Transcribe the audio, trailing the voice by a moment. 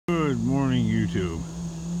Good morning, YouTube.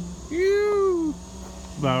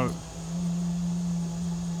 About,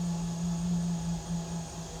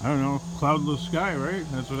 I don't know, cloudless sky, right?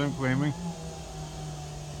 That's what I'm claiming.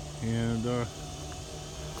 And,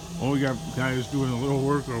 we got guys doing a little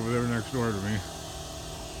work over there next door to me.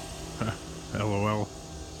 LOL.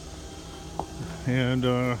 And,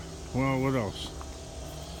 well, what else?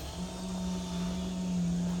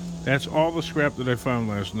 That's all the scrap that I found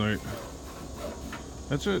last night.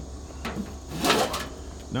 That's it.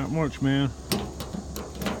 Not much, man.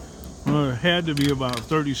 Well, it had to be about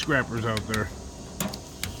 30 scrappers out there.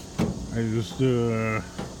 I just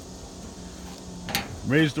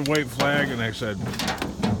raised the white flag and I said,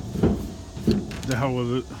 the hell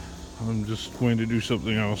with it. I'm just going to do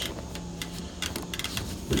something else.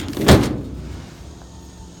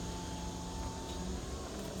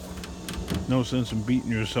 No sense in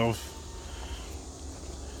beating yourself.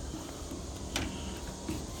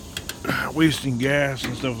 Wasting gas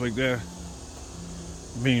and stuff like that.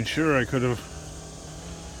 Being sure I could have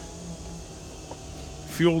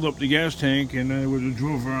fueled up the gas tank and I would have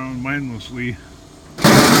drove around mindlessly,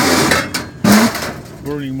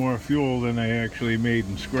 burning more fuel than I actually made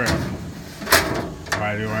in scrap.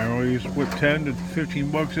 Why do I always put 10 to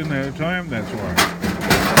 15 bucks in at a time? That's why.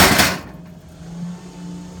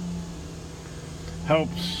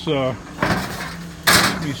 Helps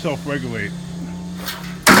me self-regulate.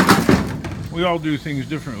 We all do things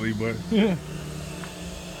differently, but yeah,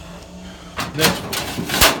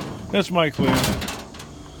 that's my claim.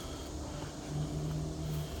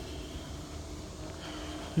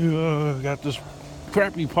 You got this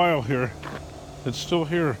crappy pile here that's still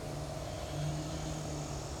here.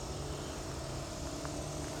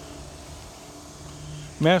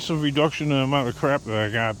 Massive reduction in the amount of crap that I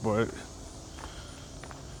got, but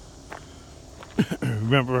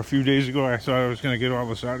remember a few days ago I thought I was going to get all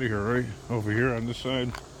this out of here, right? Over here on this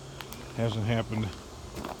side. Hasn't happened.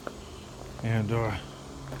 And I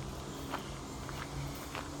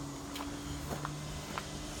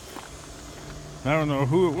don't know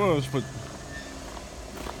who it was, but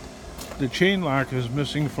the chain lock is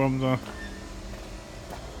missing from the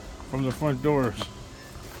front doors.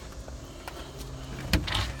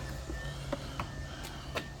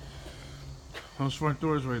 Those front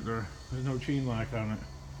doors right there. There's no chain lock on it.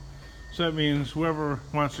 So that means whoever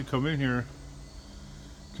wants to come in here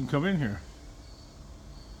can come in here.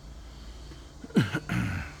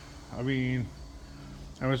 I mean,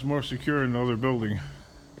 I was more secure in the other building.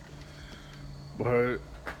 But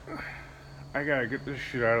I gotta get this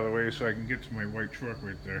shit out of the way so I can get to my white truck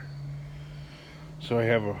right there. So I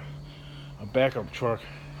have a backup truck.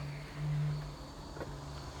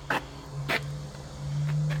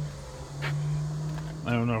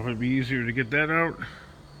 I don't know if it'd be easier to get that out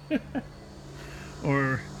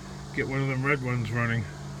or get one of them red ones running.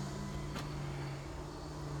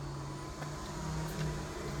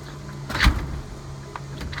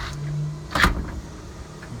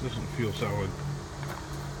 It doesn't feel solid.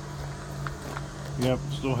 Yep,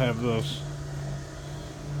 still have this.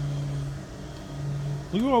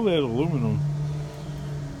 Look at all that aluminum.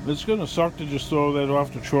 It's gonna suck to just throw that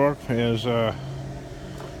off the truck as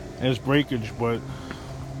breakage, but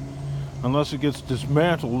unless it gets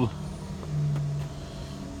dismantled,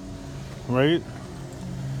 right?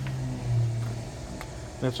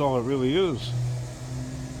 That's all it really is.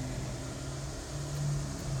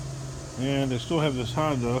 And I still have this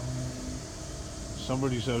Honda.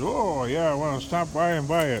 Somebody said, oh yeah, I want to stop by and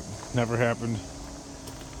buy it. Never happened.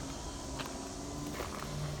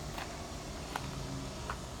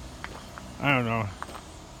 I don't know.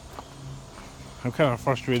 I'm kind of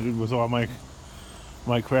frustrated with all my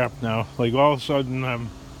crap now. Like all of a sudden I'm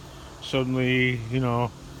suddenly, you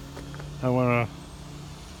know, I want to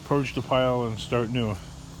purge the pile and start new.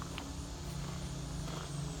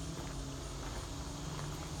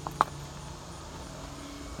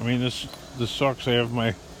 I mean, this sucks. I have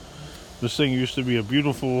this thing used to be a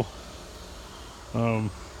beautiful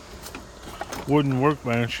wooden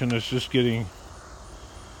workbench, and it's just getting,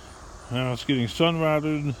 it's getting sun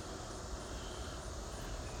rotted.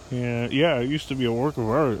 And yeah, it used to be a work of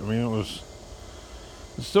art. I mean,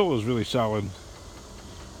 it still was really solid.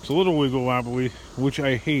 It's a little wiggle wobbly, which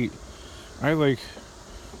I hate. I like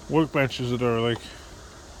workbenches that are like,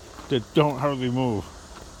 that don't hardly move.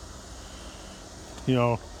 You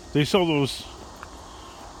know, they sell those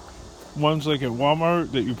ones like at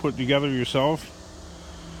Walmart that you put together yourself.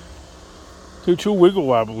 They're too wiggle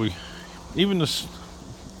wobbly. Even this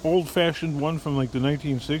old-fashioned one from like the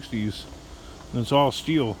 1960s, and it's all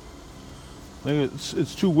steel.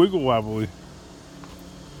 It's too wiggle wobbly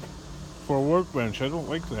for a workbench. I don't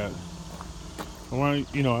like that. I want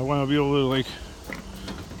to, I want to be able to like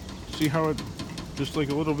see how it, just like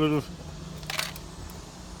a little bit of,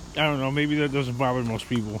 I don't know, maybe that doesn't bother most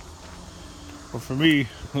people. But for me,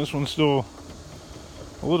 this one's still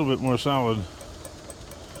a little bit more solid.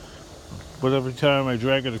 But every time I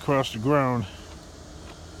drag it across the ground,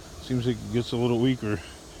 it seems like it gets a little weaker.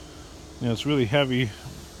 It's really heavy.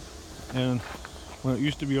 And when it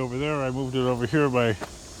used to be over there, I moved it over here by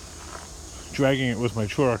dragging it with my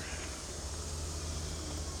truck.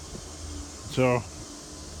 So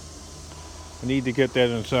I need to get that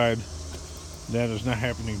inside. That is not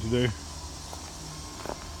happening today.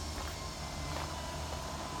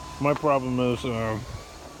 My problem is,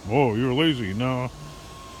 oh, you're lazy. No.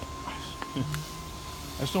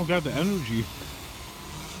 I just don't got the energy.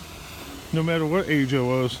 No matter what age I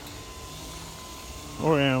was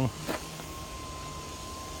or am.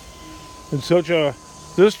 It's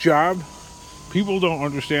this job, people don't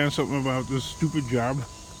understand something about this stupid job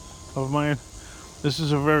of mine. This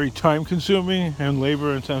is a very time-consuming and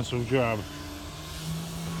labor-intensive job.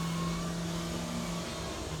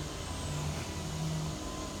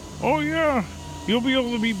 Oh yeah, you'll be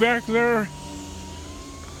able to be back there.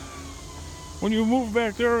 When you move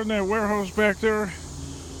back there in that warehouse back there,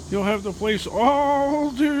 you'll have the place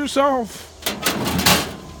all to yourself.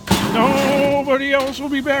 Nobody else will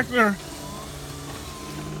be back there.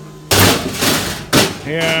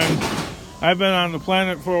 And I've been on the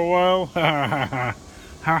planet for a while. Ha ha ha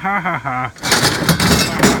ha ha ha ha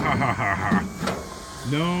ha ha ha ha.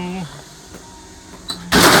 No.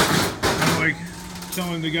 I'm like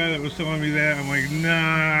telling the guy that was telling me that, I'm like,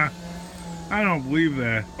 nah, I don't believe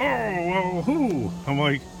that. Oh, well, who? I'm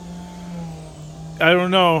like, I don't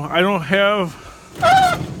know. I don't have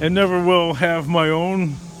and never will have my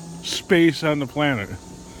own space on the planet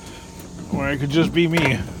where I could just be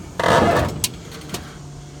me.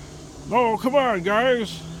 Oh, come on,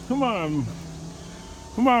 guys. Come on.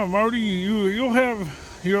 Come on, Marty. You'll have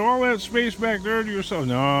all that space back there to yourself.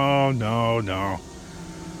 No, no, no.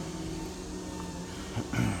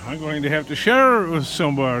 I'm going to have to share it with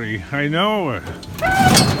somebody. I know it.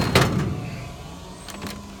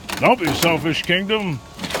 Don't be selfish, Kingdom.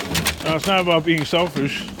 No, it's not about being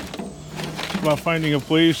selfish. It's about finding a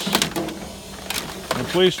place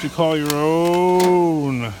to call your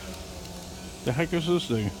own. The heck is this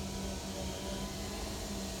thing?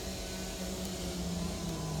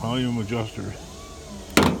 Volume adjuster.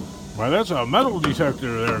 Why, that's a metal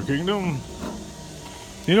detector there, Kingdom.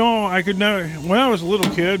 You know, I could never, when I was a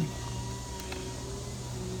little kid,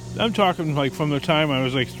 I'm talking like from the time I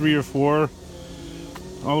was like 3 or 4,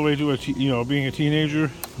 all the way to being a teenager,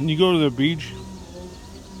 and you go to the beach.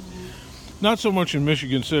 Not so much in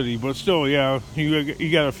Michigan City, but still, yeah,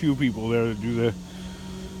 you got a few people there that do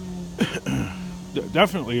that.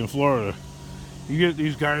 Definitely in Florida, you get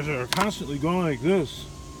these guys that are constantly going like this.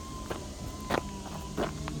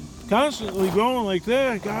 Constantly going like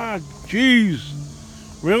that. God, jeez.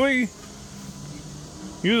 Really?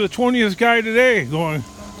 You're the 20th guy today going